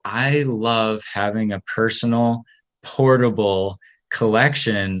I love having a personal, portable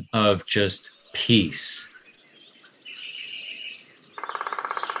collection of just peace.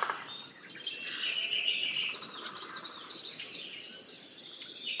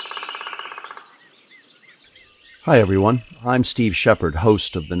 Hi, everyone. I'm Steve Shepard,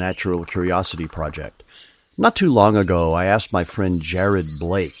 host of the Natural Curiosity Project. Not too long ago, I asked my friend Jared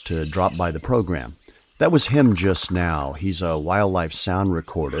Blake to drop by the program. That was him just now. He's a wildlife sound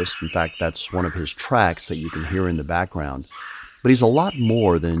recordist. In fact, that's one of his tracks that you can hear in the background. But he's a lot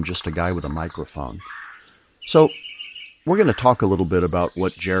more than just a guy with a microphone. So we're going to talk a little bit about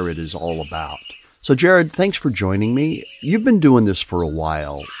what Jared is all about. So Jared, thanks for joining me. You've been doing this for a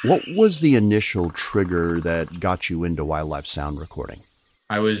while. What was the initial trigger that got you into wildlife sound recording?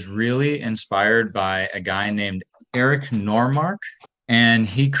 I was really inspired by a guy named Eric Normark, and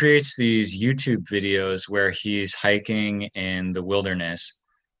he creates these YouTube videos where he's hiking in the wilderness,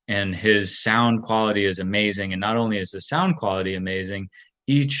 and his sound quality is amazing. And not only is the sound quality amazing,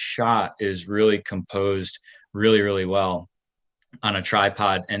 each shot is really composed really, really well on a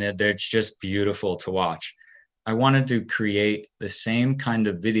tripod, and it's just beautiful to watch. I wanted to create the same kind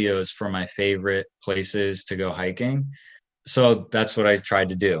of videos for my favorite places to go hiking. So that's what I tried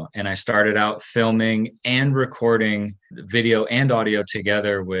to do. And I started out filming and recording video and audio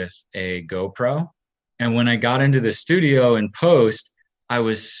together with a GoPro. And when I got into the studio and post, I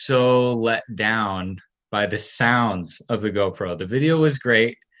was so let down by the sounds of the GoPro. The video was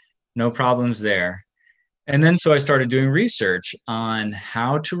great, no problems there. And then so I started doing research on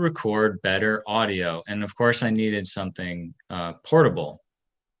how to record better audio. And of course, I needed something portable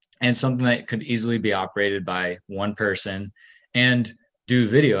and something that could easily be operated by one person and do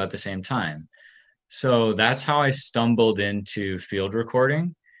video at the same time. So that's how I stumbled into field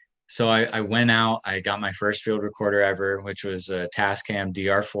recording. So I went out, I got my first field recorder ever, which was a Tascam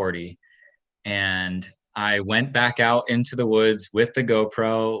DR40. And I went back out into the woods with the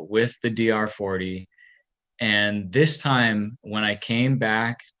GoPro, with the DR40. And this time, when I came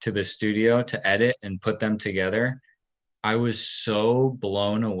back to the studio to edit and put them together, I was so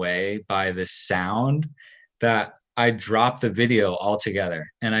blown away by the sound that I dropped the video altogether.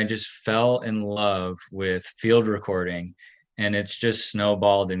 And I just fell in love with field recording. And it's just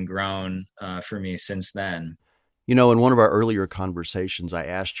snowballed and grown for me since then. You know, in one of our earlier conversations, I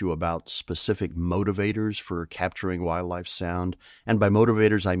asked you about specific motivators for capturing wildlife sound. And by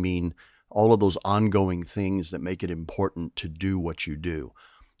motivators, I mean all of those ongoing things that make it important to do what you do.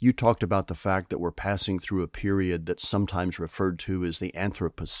 You talked about the fact that we're passing through a period that's sometimes referred to as the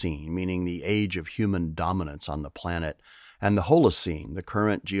Anthropocene, meaning the age of human dominance on the planet, and the Holocene, the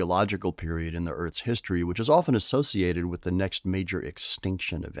current geological period in the Earth's history, which is often associated with the next major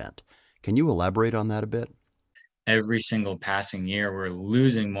extinction event. Can you elaborate on that a bit? Every single passing year, we're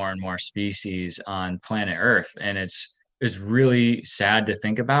losing more and more species on planet Earth. And it's really sad to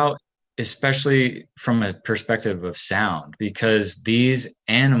think about, especially from a perspective of sound, because these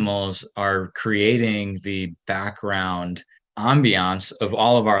animals are creating the background ambiance of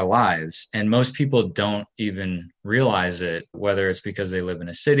all of our lives. And most people don't even realize it, whether it's because they live in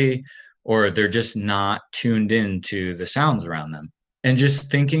a city or they're just not tuned in to the sounds around them. And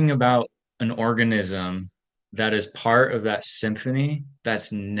just thinking about an organism that is part of that symphony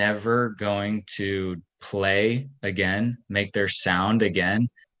that's never going to play again, make their sound again,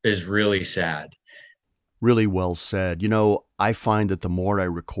 is really sad. Really well said. You know, I find that the more I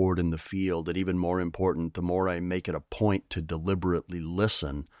record in the field, and even more important, the more I make it a point to deliberately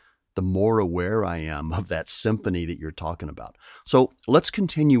listen, the more aware I am of that symphony that you're talking about. So let's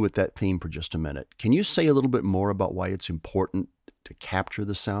continue with that theme for just a minute. Can you say a little bit more about why it's important to capture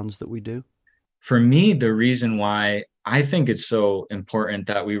the sounds that we do? For me, the reason why I think it's so important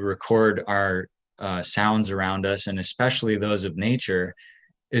that we record our sounds around us, and especially those of nature,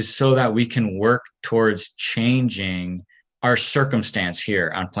 is so that we can work towards changing our circumstance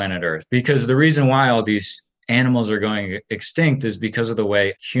here on planet Earth. Because the reason why all these animals are going extinct is because of the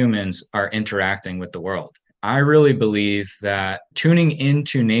way humans are interacting with the world. I really believe that tuning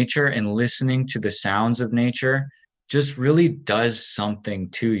into nature and listening to the sounds of nature just really does something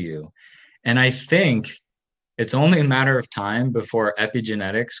to you. And I think it's only a matter of time before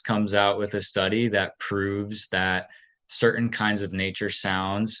epigenetics comes out with a study that proves that certain kinds of nature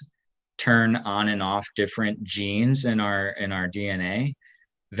sounds turn on and off different genes in our DNA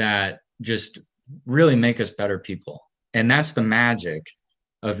that just really make us better people. And that's the magic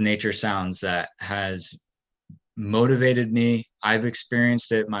of nature sounds that has motivated me. I've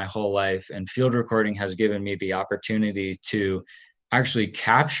experienced it my whole life, and field recording has given me the opportunity to actually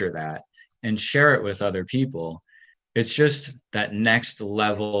capture that and share it with other people. It's just that next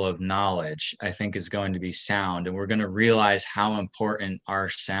level of knowledge, I think, is going to be sound. And we're going to realize how important our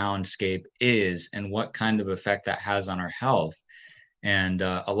soundscape is and what kind of effect that has on our health. And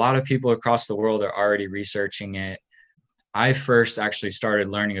a lot of people across the world are already researching it. I first actually started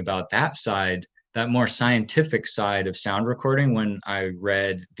learning about that side, that more scientific side of sound recording, when I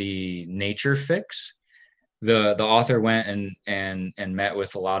read the Nature Fix. The author went and met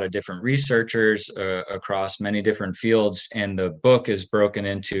with a lot of different researchers across many different fields, and the book is broken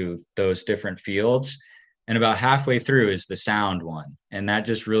into those different fields. And about halfway through is the sound one, and that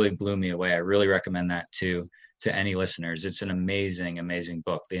just really blew me away. I really recommend that to any listeners. It's an amazing, amazing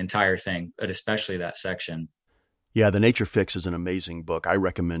book, the entire thing, but especially that section. Yeah, The Nature Fix is an amazing book. I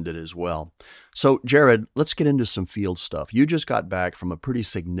recommend it as well. So, Jared, let's get into some field stuff. You just got back from a pretty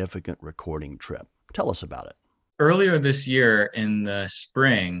significant recording trip. Tell us about it. Earlier this year in the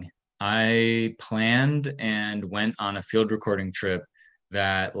spring, I planned and went on a field recording trip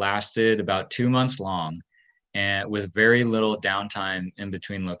that lasted about 2 months long and with very little downtime in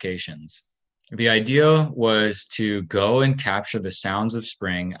between locations. The idea was to go and capture the sounds of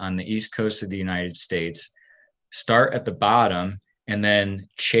spring on the east coast of the United States, start at the bottom, and then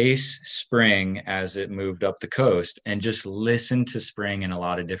chase spring as it moved up the coast and just listen to spring in a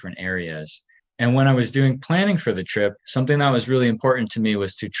lot of different areas. And when I was doing planning for the trip, something that was really important to me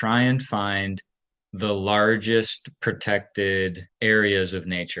was to try and find the largest protected areas of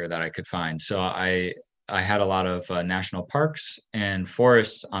nature that I could find. So I had a lot of national parks and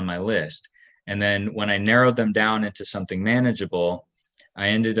forests on my list. And then when I narrowed them down into something manageable, I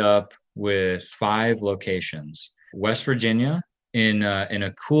ended up with 5 locations. West Virginia, in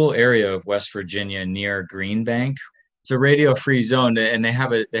a cool area of West Virginia near Green Bank. It's a radio-free zone, and they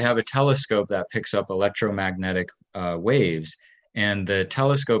have a telescope that picks up electromagnetic waves. And the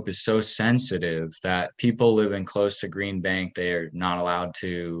telescope is so sensitive that people living close to Green Bank, they are not allowed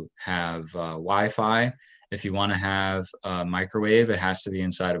to have Wi-Fi. If you want to have a microwave, it has to be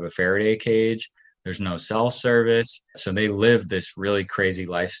inside of a Faraday cage. There's no cell service. So they live this really crazy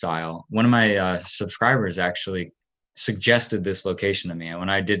lifestyle. One of my subscribers actually suggested this location to me. And when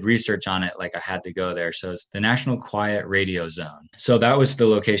I did research on it, like I had to go there. So it's the National Quiet Radio Zone. So that was the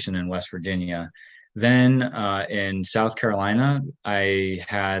location in West Virginia. Then in South Carolina, I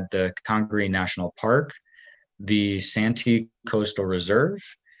had the Congaree National Park, the Santee Coastal Reserve.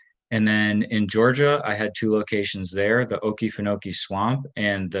 And then in Georgia, I had 2 locations there, the Okefenokee Swamp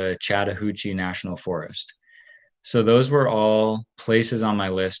and the Chattahoochee National Forest. So those were all places on my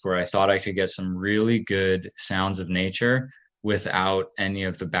list where I thought I could get some really good sounds of nature without any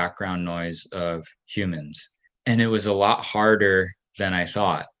of the background noise of humans. And it was a lot harder than I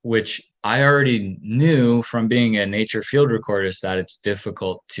thought, which I already knew from being a nature field recordist, that it's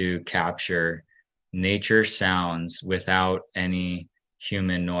difficult to capture nature sounds without any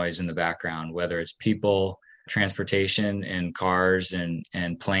human noise in the background, whether it's people, transportation and cars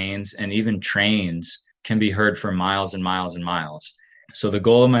and planes, and even trains can be heard for miles and miles and miles. So the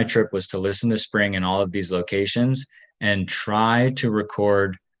goal of my trip was to listen to spring in all of these locations and try to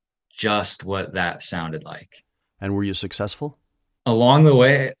record just what that sounded like. And were you successful? Along the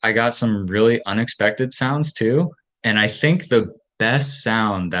way, I got some really unexpected sounds too. And I think the best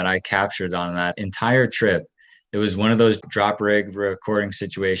sound that I captured on that entire trip, it was one of those drop rig recording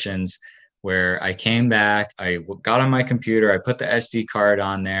situations where I came back, I got on my computer, I put the SD card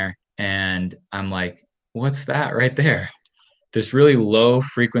on there, and I'm like, what's that right there? This really low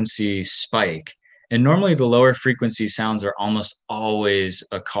frequency spike. And normally the lower frequency sounds are almost always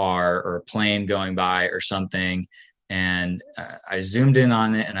a car or a plane going by or something. And I zoomed in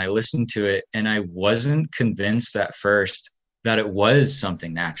on it and I listened to it, and I wasn't convinced at first that it was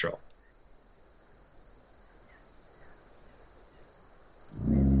something natural.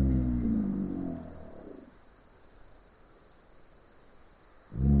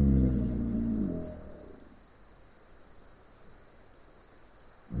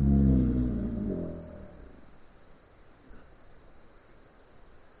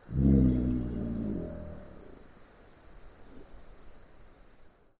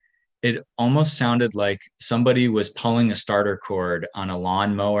 It almost sounded like somebody was pulling a starter cord on a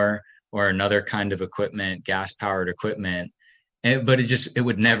lawnmower or another kind of equipment, gas powered equipment. But it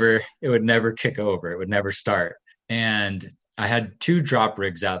would never kick over. It would never start. And I had 2 drop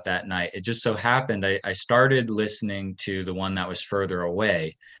rigs out that night. It just so happened I started listening to the one that was further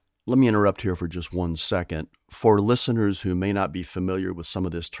away. Let me interrupt here for just 1 second. For listeners who may not be familiar with some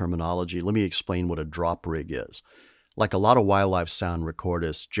of this terminology, let me explain what a drop rig is. Like a lot of wildlife sound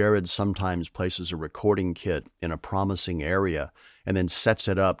recordists, Jared sometimes places a recording kit in a promising area and then sets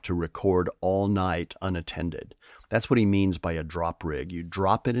it up to record all night unattended. That's what he means by a drop rig. You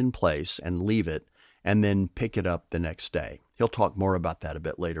drop it in place and leave it, and then pick it up the next day. He'll talk more about that a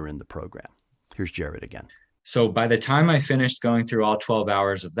bit later in the program. Here's Jared again. So by the time I finished going through all 12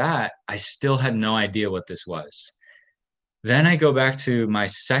 hours of that, I still had no idea what this was. Then I go back to my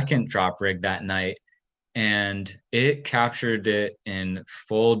second drop rig that night, and it captured it in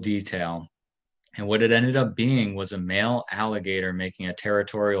full detail. And what it ended up being was a male alligator making a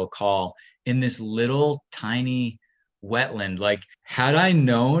territorial call in this little tiny wetland. Like, had I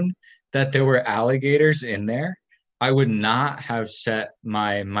known that there were alligators in there, I would not have set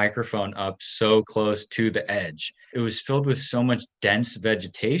my microphone up so close to the edge. It was filled with so much dense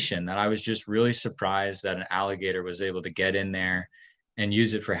vegetation that I was just really surprised that an alligator was able to get in there and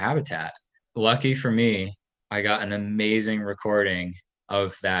use it for habitat. Lucky for me, I got an amazing recording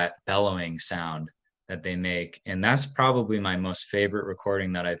of that bellowing sound that they make. And that's probably my most favorite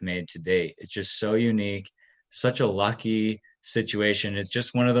recording that I've made to date. It's just so unique, such a lucky situation. It's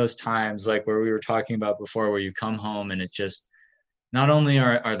just one of those times like where we were talking about before, where you come home and it's just not only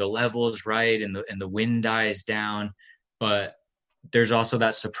are the levels right and the wind dies down, but there's also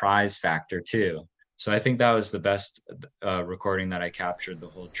that surprise factor too. So I think that was the best recording that I captured the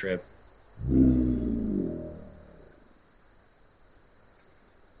whole trip.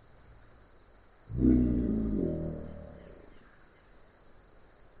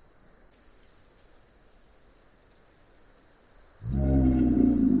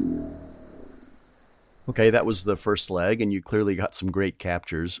 Okay, that was the first leg, and you clearly got some great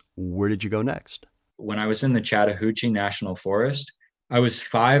captures. Where did you go next? When I was in the Chattahoochee National Forest, I was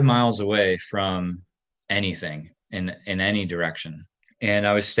 5 miles away from anything in any direction. And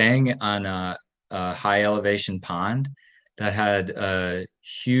I was staying on a high elevation pond that had a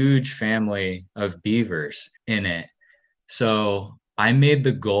huge family of beavers in it. So I made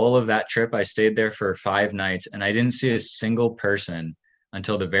the goal of that trip. I stayed there for 5 nights and I didn't see a single person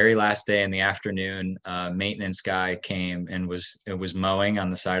until the very last day in the afternoon. Maintenance guy came and was mowing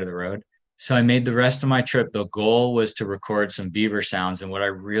on the side of the road. So I made the rest of my trip. The goal was to record some beaver sounds. And what I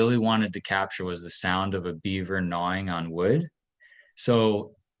really wanted to capture was the sound of a beaver gnawing on wood.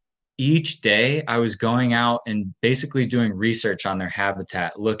 So each day I was going out and basically doing research on their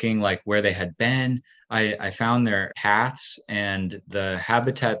habitat, looking like where they had been. I found their paths, and the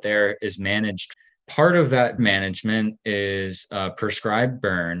habitat there is managed. Part of that management is a prescribed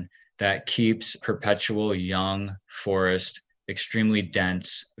burn that keeps perpetual young forest extremely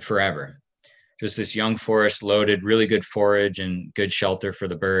dense forever. Just this young forest loaded, really good forage and good shelter for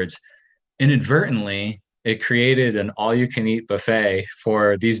the birds. Inadvertently, it created an all-you-can-eat buffet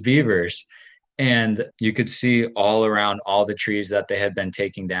for these beavers. And you could see all around all the trees that they had been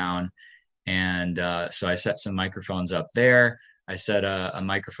taking down. And so I set some microphones up there. I set a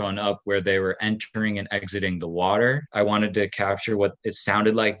microphone up where they were entering and exiting the water. I wanted to capture what it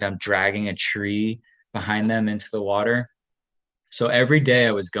sounded like, them dragging a tree behind them into the water. So every day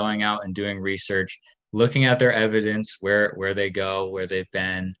I was going out and doing research, looking at their evidence, where they go, where they've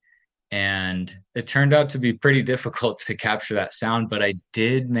been. And it turned out to be pretty difficult to capture that sound, but I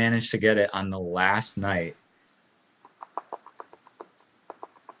did manage to get it on the last night.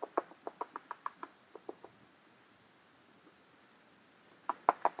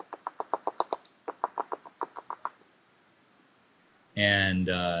 And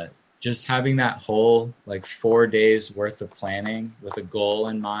just having that whole like 4 days worth of planning with a goal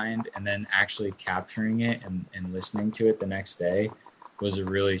in mind, and then actually capturing it and listening to it the next day was a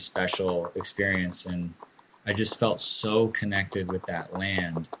really special experience. And I just felt so connected with that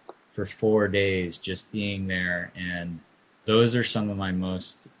land for 4 days, just being there. And those are some of my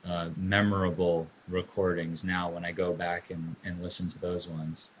most memorable recordings now when I go back and listen to those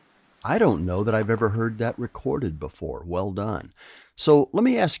ones. I don't know that I've ever heard that recorded before. Well done. So let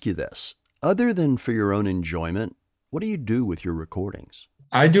me ask you this. Other than for your own enjoyment, what do you do with your recordings?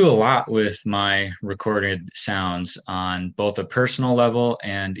 I do a lot with my recorded sounds on both a personal level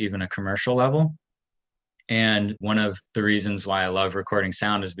and even a commercial level. And one of the reasons why I love recording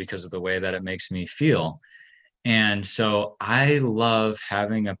sound is because of the way that it makes me feel. And so I love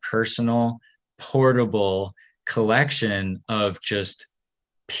having a personal, portable collection of just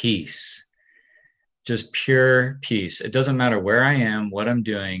peace, just pure peace. It doesn't matter where I am, what I'm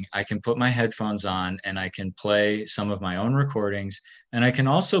doing. I can put my headphones on and I can play some of my own recordings. And I can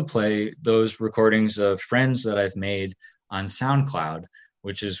also play those recordings of friends that I've made on SoundCloud,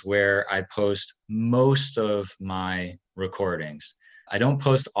 which is where I post most of my recordings. I don't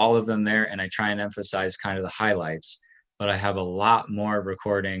post all of them there, and I try and emphasize kind of the highlights, but I have a lot more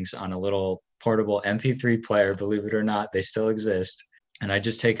recordings on a little portable MP3 player, believe it or not, they still exist. And I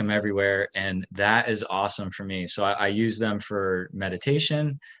just take them everywhere. And that is awesome for me. So I use them for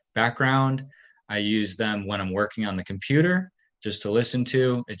meditation, background. I use them when I'm working on the computer just to listen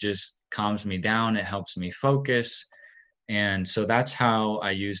to. It just calms me down. It helps me focus. And so that's how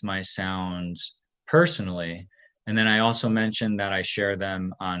I use my sounds personally. And then I also mentioned that I share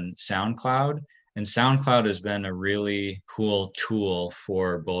them on SoundCloud. And SoundCloud has been a really cool tool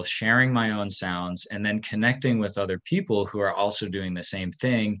for both sharing my own sounds and then connecting with other people who are also doing the same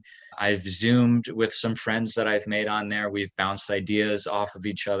thing. I've Zoomed with some friends that I've made on there. We've bounced ideas off of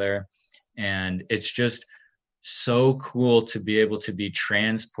each other. And it's just so cool to be able to be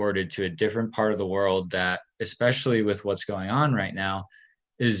transported to a different part of the world that, especially with what's going on right now,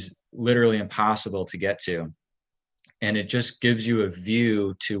 is literally impossible to get to. And it just gives you a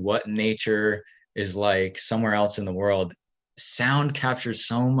view to what nature is like somewhere else in the world. Sound captures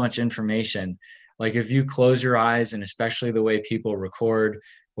so much information. Like if you close your eyes, and especially the way people record,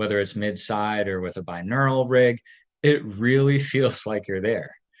 whether it's mid-side or with a binaural rig, it really feels like you're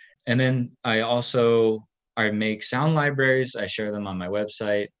there. And then I make sound libraries. I share them on my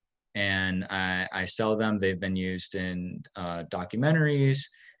website, and I sell them. They've been used in documentaries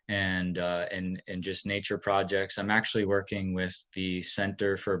and just nature projects. I'm actually working with the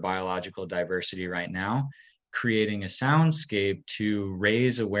Center for Biological Diversity right now, creating a soundscape to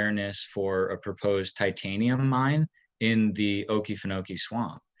raise awareness for a proposed titanium mine in the Okefenokee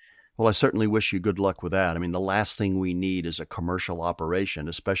Swamp. Well, I certainly wish you good luck with that. I mean, the last thing we need is a commercial operation,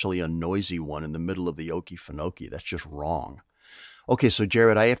 especially a noisy one in the middle of the Okefenokee. That's just wrong. Okay, so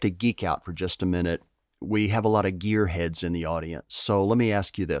Jared, I have to geek out for just a minute. We have a lot of gearheads in the audience. So let me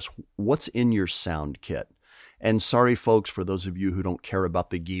ask you this. What's in your sound kit? And sorry, folks, for those of you who don't care about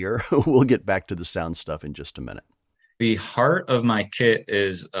the gear, we'll get back to the sound stuff in just a minute. The heart of my kit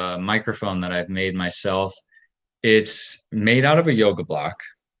is a microphone that I've made myself. It's made out of a yoga block.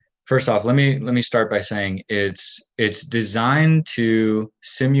 First off, let me start by saying it's designed to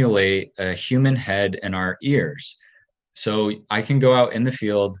simulate a human head and our ears. So I can go out in the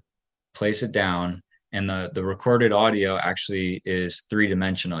field, place it down, and the recorded audio actually is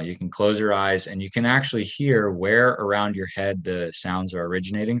three-dimensional. You can close your eyes and you can actually hear where around your head the sounds are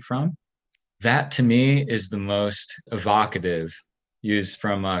originating from. That to me is the most evocative, used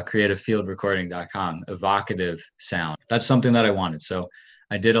from creativefieldrecording.com, evocative sound. That's something that I wanted. So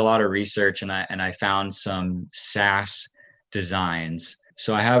I did a lot of research, and I found some SAS designs.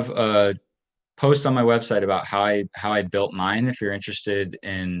 So I have a post on my website about how I built mine if you're interested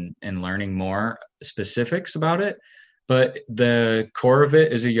in learning more specifics about it. But the core of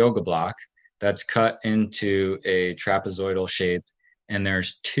it is a yoga block that's cut into a trapezoidal shape, and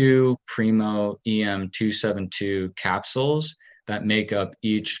there's two Primo EM272 capsules that make up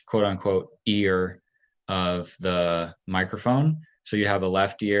each quote unquote ear of the microphone. So you have a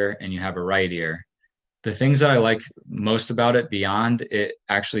left ear and you have a right ear. The things that I like most about it, beyond it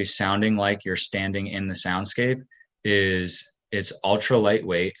actually sounding like you're standing in the soundscape, is it's ultra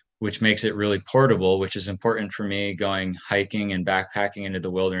lightweight, which makes it really portable, which is important for me going hiking and backpacking into the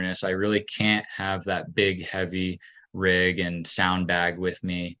wilderness. I really can't have that big, heavy rig and sound bag with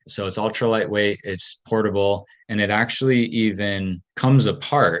me. So it's ultra lightweight, it's portable, and it actually even comes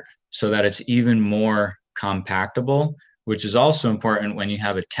apart so that it's even more compactable, which is also important when you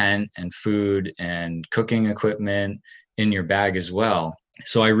have a tent and food and cooking equipment in your bag as well.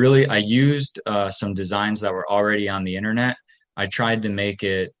 So I used some designs that were already on the internet. I tried to make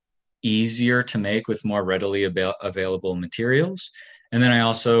it easier to make with more readily available materials. And then I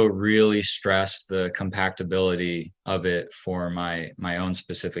also really stressed the compactability of it for my own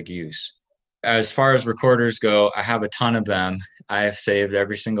specific use. As far as recorders go, I have a ton of them. I have saved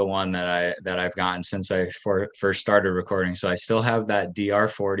every single one that I've gotten since I first started recording. So I still have that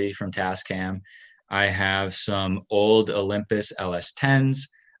DR40 from Tascam. I have some old Olympus LS10s.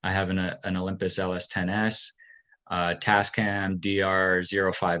 I have an Olympus LS10S, Tascam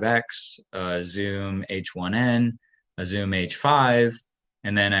DR05X, Zoom H1N, a Zoom H5,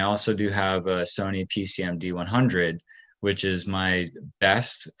 and then I also do have a Sony PCM D100, which is my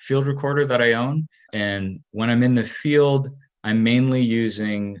best field recorder that I own. And when I'm in the field, I'm mainly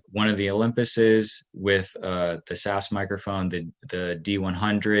using one of the Olympuses with the SAS microphone, the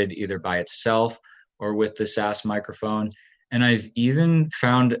D100, either by itself or with the SAS microphone. And I've even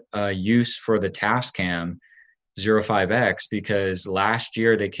found a use for the Tascam 05X, because last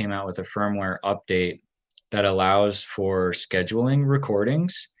year they came out with a firmware update that allows for scheduling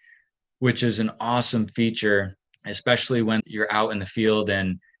recordings, which is an awesome feature especially when you're out in the field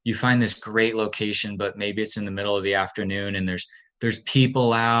and you find this great location, but maybe it's in the middle of the afternoon and there's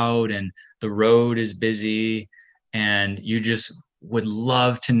people out and the road is busy, and you just would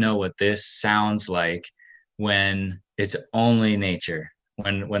love to know what this sounds like when it's only nature,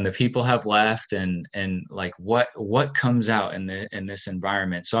 when the people have left, and like what comes out in this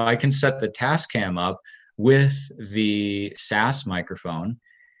environment. So I can set the task cam up with the SAS microphone,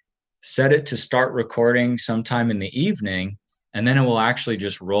 set it to start recording sometime in the evening, and then it will actually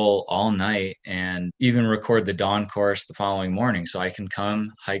just roll all night and even record the dawn course the following morning. So I can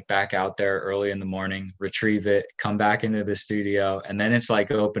come hike back out there early in the morning, retrieve it, come back into the studio. And then it's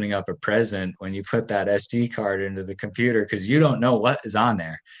like opening up a present when you put that SD card into the computer, because you don't know what is on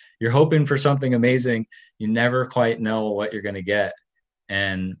there. You're hoping for something amazing. You never quite know what you're going to get.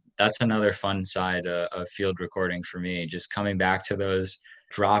 And that's another fun side of field recording for me, just coming back to those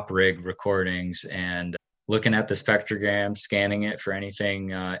drop rig recordings and looking at the spectrogram, scanning it for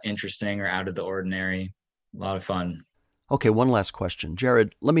anything interesting or out of the ordinary. A lot of fun. Okay, one last question.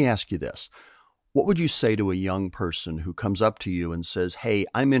 Jared, let me ask you this. What would you say to a young person who comes up to you and says, hey,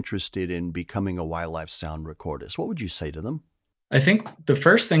 I'm interested in becoming a wildlife sound recordist? What would you say to them? I think the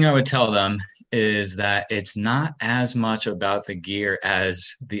first thing I would tell them is that it's not as much about the gear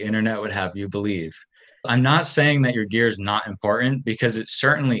as the internet would have you believe. I'm not saying that your gear is not important, because it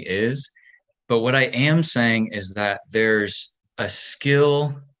certainly is. But what I am saying is that there's a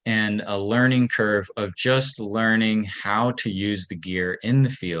skill and a learning curve of just learning how to use the gear in the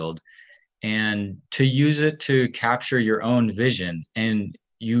field and to use it to capture your own vision. And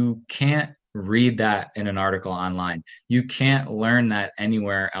you can't read that in an article online. You can't learn that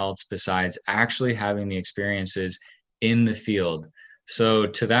anywhere else besides actually having the experiences in the field. So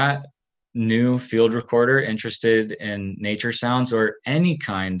to that new field recorder interested in nature sounds or any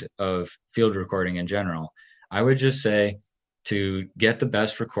kind of field recording in general, I would just say to get the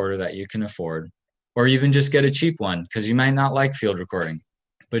best recorder that you can afford, or even just get a cheap one, because you might not like field recording.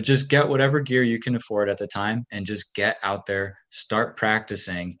 But just get whatever gear you can afford at the time and just get out there, start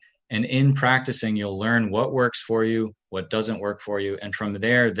practicing. And in practicing, you'll learn what works for you, what doesn't work for you. And from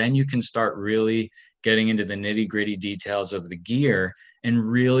there, then you can start really getting into the nitty-gritty details of the gear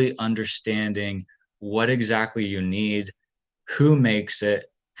and really understanding what exactly you need, who makes it,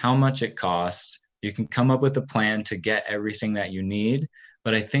 how much it costs. You can come up with a plan to get everything that you need.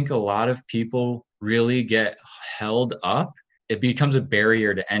 But I think a lot of people really get held up. It becomes a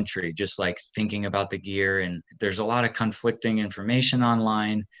barrier to entry, just like thinking about the gear. And there's a lot of conflicting information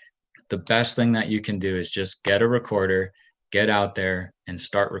online. The best thing that you can do is just get a recorder, get out there and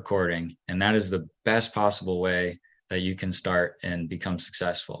start recording. And that is the best possible way that you can start and become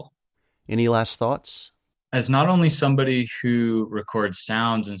successful. Any last thoughts? As not only somebody who records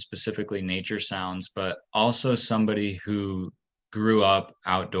sounds and specifically nature sounds, but also somebody who grew up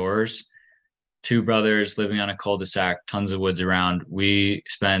outdoors, two brothers living on a cul-de-sac, tons of woods around. We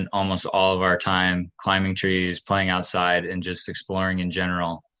spent almost all of our time climbing trees, playing outside, and just exploring in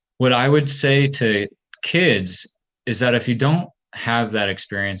general. What I would say to kids is that if you don't have that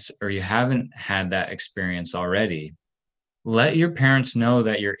experience, or you haven't had that experience already, let your parents know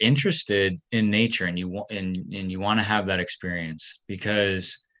that you're interested in nature and you want to have that experience,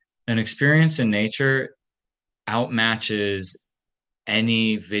 because an experience in nature outmatches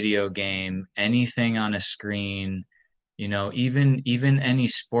any video game, anything on a screen, even any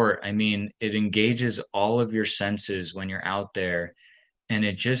sport. I mean, it engages all of your senses when you're out there, and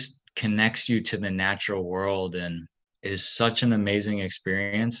it just connects you to the natural world and is such an amazing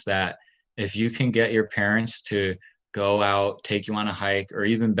experience that if you can get your parents to go out, take you on a hike, or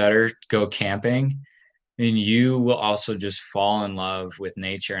even better, go camping, then you will also just fall in love with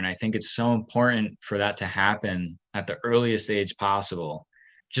nature. And I think it's so important for that to happen at the earliest age possible,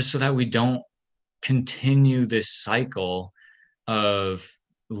 just so that we don't continue this cycle of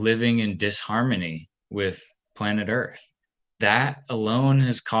living in disharmony with planet Earth. That alone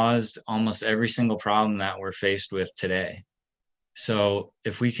has caused almost every single problem that we're faced with today. So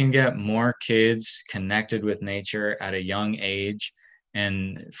if we can get more kids connected with nature at a young age,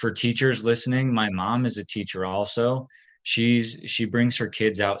 and for teachers listening, my mom is a teacher also. She brings her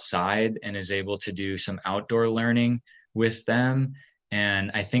kids outside and is able to do some outdoor learning with them.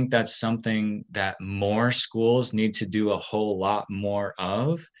 And I think that's something that more schools need to do a whole lot more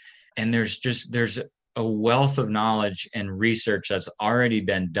of. And there's a wealth of knowledge and research that's already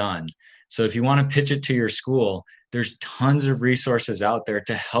been done. So if you want to pitch it to your school, there's tons of resources out there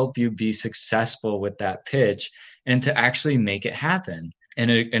to help you be successful with that pitch and to actually make it happen. And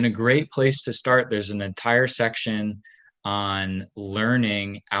a great place to start, there's an entire section on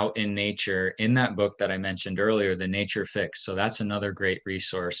learning out in nature in that book that I mentioned earlier, The Nature Fix. So that's another great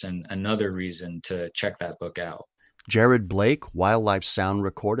resource and another reason to check that book out. Jared Blake, wildlife sound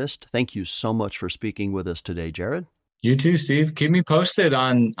recordist. Thank you so much for speaking with us today, Jared. You too, Steve. Keep me posted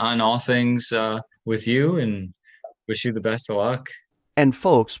on all things with you, and wish you the best of luck. And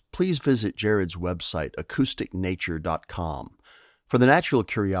folks, please visit Jared's website, acousticnature.com. For the Natural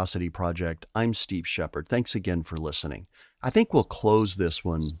Curiosity Project, I'm Steve Shepard. Thanks again for listening. I think we'll close this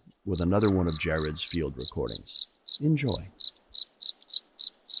one with another one of Jared's field recordings. Enjoy.